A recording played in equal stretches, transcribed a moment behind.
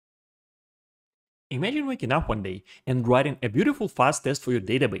Imagine waking up one day and writing a beautiful fast test for your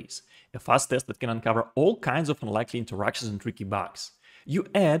database, a fast test that can uncover all kinds of unlikely interactions and tricky bugs. You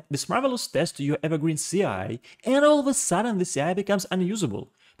add this marvelous test to your evergreen CI, and all of a sudden the CI becomes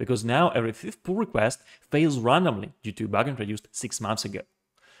unusable, because now every fifth pull request fails randomly due to a bug introduced 6 months ago.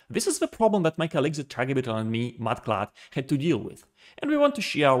 This is the problem that my colleagues at HYTRADBOI and me, MatCloud, had to deal with, and we want to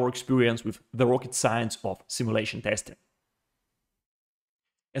share our experience with the rocket science of simulation testing.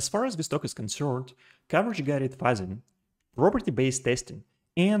 As far as this talk is concerned, coverage-guided fuzzing, property-based testing,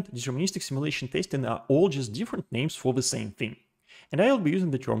 and deterministic simulation testing are all just different names for the same thing, and I'll be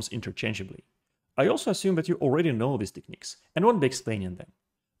using the terms interchangeably. I also assume that you already know these techniques and won't be explaining them.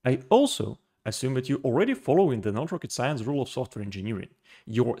 I also assume that you're already following the non-rocket science rule of software engineering.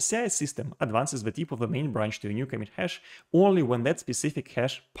 Your CI system advances the tip of the main branch to a new commit hash only when that specific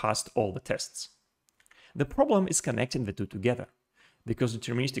hash passed all the tests. The problem is connecting the two together. Because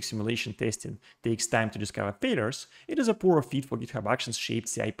deterministic simulation testing takes time to discover failures, it is a poor fit for GitHub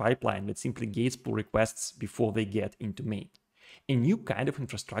Actions-shaped CI pipeline that simply gates pull requests before they get into main. A new kind of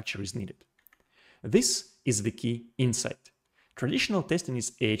infrastructure is needed. This is the key insight. Traditional testing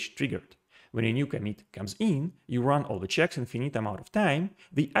is age-triggered. When a new commit comes in, you run all the checks in a finite amount of time,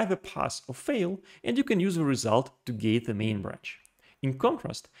 they either pass or fail, and you can use the result to gate the main branch. In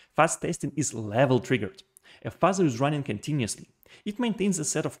contrast, fuzz testing is level-triggered. A fuzzer is running continuously. It maintains a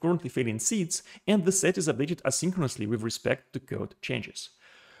set of currently failing seeds, and the set is updated asynchronously with respect to code changes.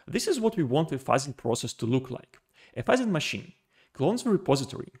 This is what we want the fuzzing process to look like. A fuzzing machine clones the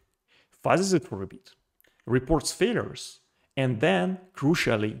repository, fuzzes it for a bit, reports failures, and then,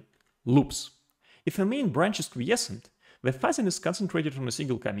 crucially, loops. If a main branch is quiescent, the fuzzing is concentrated on a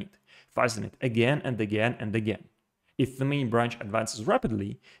single commit, fuzzing it again and again and again. If the main branch advances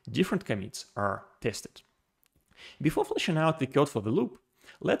rapidly, different commits are tested. Before fleshing out the code for the loop,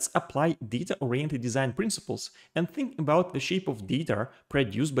 let's apply data-oriented design principles and think about the shape of data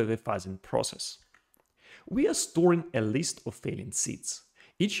produced by the fuzzing process. We are storing a list of failing seeds.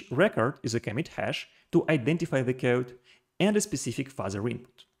 Each record is a commit hash to identify the code and a specific fuzzer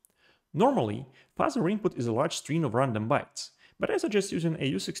input. Normally, fuzzer input is a large string of random bytes, but I suggest using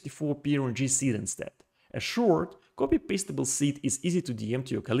a U64 PRNG seed instead. A short, copy-pastable seed is easy to DM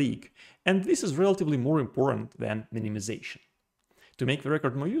to your colleague, and this is relatively more important than minimization. To make the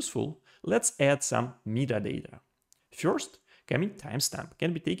record more useful, let's add some metadata. First, commit timestamp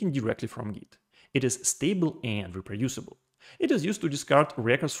can be taken directly from Git. It is stable and reproducible. It is used to discard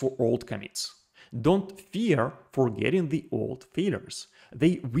records for old commits. Don't fear forgetting the old failures.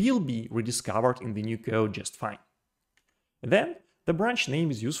 They will be rediscovered in the new code just fine. Then, the branch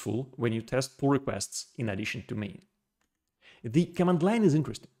name is useful when you test pull requests in addition to main. The command line is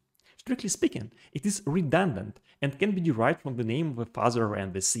interesting. Strictly speaking, it is redundant and can be derived from the name of the fuzzer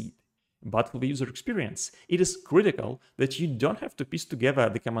and the seed. But for the user experience, it is critical that you don't have to piece together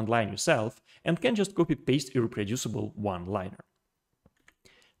the command line yourself and can just copy-paste a reproducible one-liner.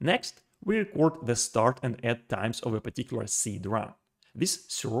 Next, we record the start and end times of a particular seed run. This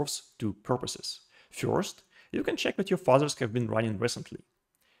serves two purposes. First, you can check that your fuzzers have been running recently.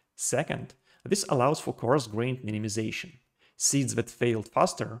 Second, this allows for coarse-grained minimization. Seeds that failed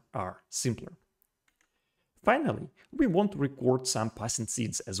faster are simpler. Finally, we want to record some passing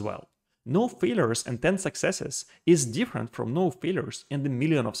seeds as well. No failures and 10 successes is different from no failures and a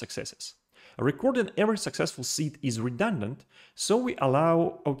million of successes. Recording every successful seed is redundant, so we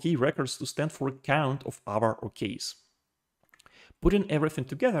allow OK records to stand for a count of other OKs. Putting everything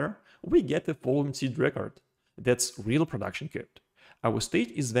together, we get the following seed record. That's real production code. Our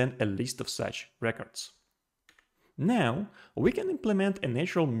state is then a list of such records. Now, we can implement a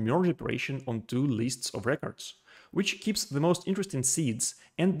natural merge operation on two lists of records, which keeps the most interesting seeds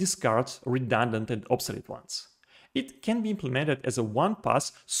and discards redundant and obsolete ones. It can be implemented as a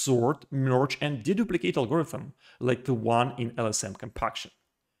one-pass sort, merge, and deduplicate algorithm, like the one in LSM compaction.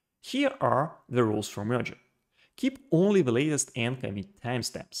 Here are the rules for merging. Keep only the latest and commit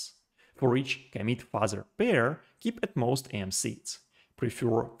timestamps. For each commit fuzzer pair, keep at most m seeds.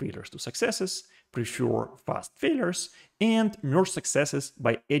 Prefer failures to successes, prefer fast failures, and merge successes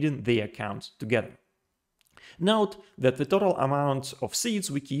by adding their counts together. Note that the total amount of seeds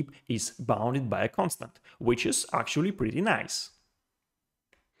we keep is bounded by a constant, which is actually pretty nice.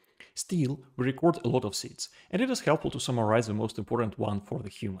 Still, we record a lot of seeds, and it is helpful to summarize the most important one for the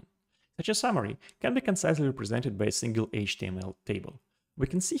human. Such a summary can be concisely represented by a single HTML table. We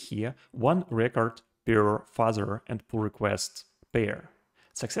can see here one record per fuzzer and pull request pair.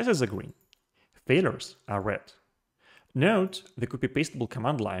 Successes are green. Failures are red. Note the copy-pastable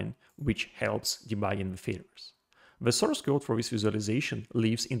command line, which helps debugging the failures. The source code for this visualization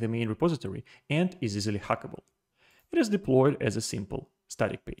lives in the main repository and is easily hackable. It is deployed as a simple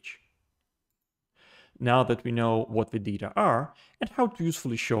static page. Now that we know what the data are and how to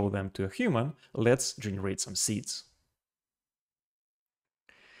usefully show them to a human, let's generate some seeds.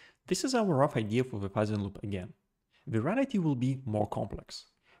 This is our rough idea for the fuzzing loop again. The reality will be more complex.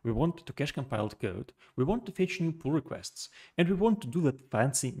 We want to cache compiled code, we want to fetch new pull requests, and we want to do that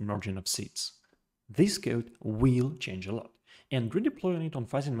fancy merging of seeds. This code will change a lot, and redeploying it on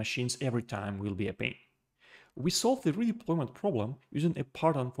fuzzing machines every time will be a pain. We solve the redeployment problem using a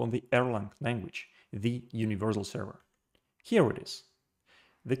pattern from the Erlang language, the universal server. Here it is.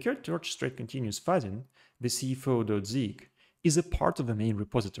 The current torch straight continuous fuzzing, the cfo.zig, is a part of the main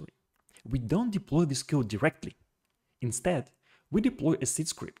repository. We don't deploy this code directly. Instead, we deploy a seed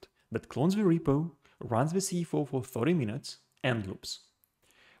script that clones the repo, runs the CFO for 30 minutes, and loops.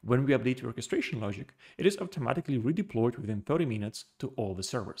 When we update the orchestration logic, it is automatically redeployed within 30 minutes to all the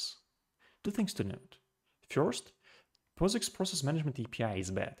servers. Two things to note. First, POSIX process management API is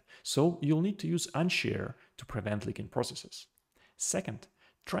bad, so you'll need to use unshare to prevent leaking processes. Second,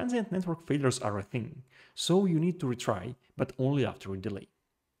 transient network failures are a thing, so you need to retry, but only after a delay.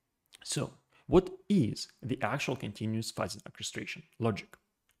 So, what is the actual continuous fuzzing orchestration logic?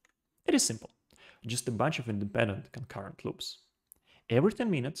 It is simple, just a bunch of independent concurrent loops. Every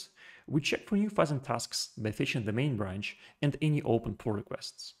 10 minutes, we check for new fuzzing tasks by fetching the main branch and any open pull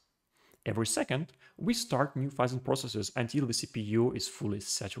requests. Every second, we start new fuzzing processes until the CPU is fully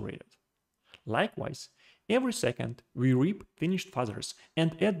saturated. Likewise, every second, we reap finished fuzzers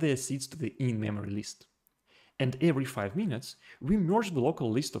and add their seeds to the in-memory list. And every 5 minutes, we merge the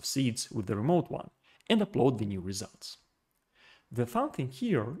local list of seeds with the remote one and upload the new results. The fun thing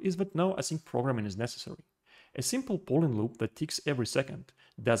here is that no async programming is necessary. A simple polling loop that ticks every second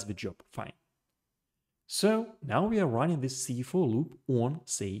does the job fine. So now we are running this CFO loop on,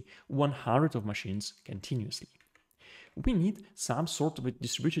 say, 100 of machines continuously. We need some sort of a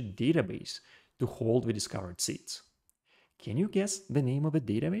distributed database to hold the discovered seeds. Can you guess the name of the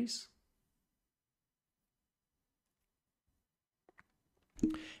database?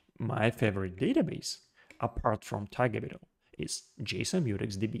 My favorite database, apart from TigerBeetle, is JSON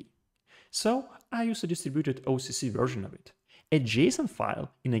Mutex DB. So I use a distributed OCC version of it, a JSON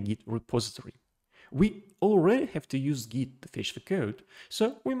file in a Git repository. We already have to use Git to fetch the code,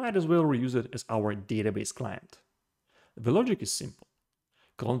 so we might as well reuse it as our database client. The logic is simple.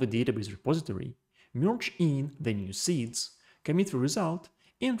 Clone the database repository, merge in the new seeds, commit the result,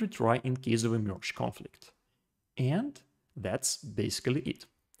 and retry in case of a merge conflict. And that's basically it.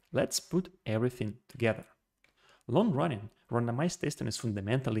 Let's put everything together. Long-running, randomized testing is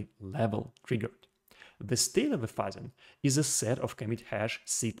fundamentally level triggered. The state of a fuzzing is a set of commit hash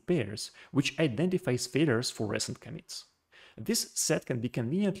seed pairs which identifies failures for recent commits. This set can be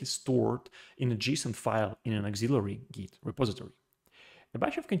conveniently stored in a JSON file in an auxiliary Git repository. A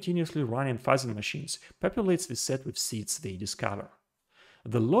bunch of continuously running fuzzing machines populates the set with seeds they discover.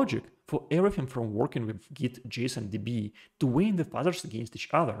 The logic for everything from working with Git JSON DB to weighing the fuzzers against each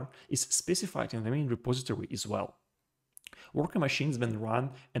other is specified in the main repository as well. Worker machines then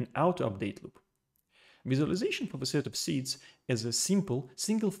run an auto-update loop. Visualization for the set of seeds is a simple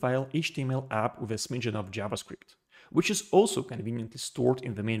single-file HTML app with a smidgen of JavaScript, which is also conveniently stored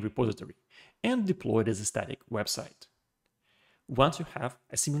in the main repository and deployed as a static website. Once you have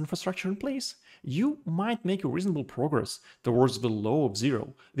a similar infrastructure in place, you might make a reasonable progress towards the law of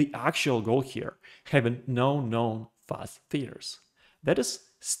zero, the actual goal here, having no known fuzz failures. That is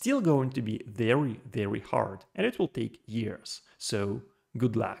still going to be very, very hard, and it will take years. So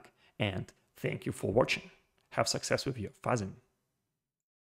good luck, and thank you for watching. Have success with your fuzzing.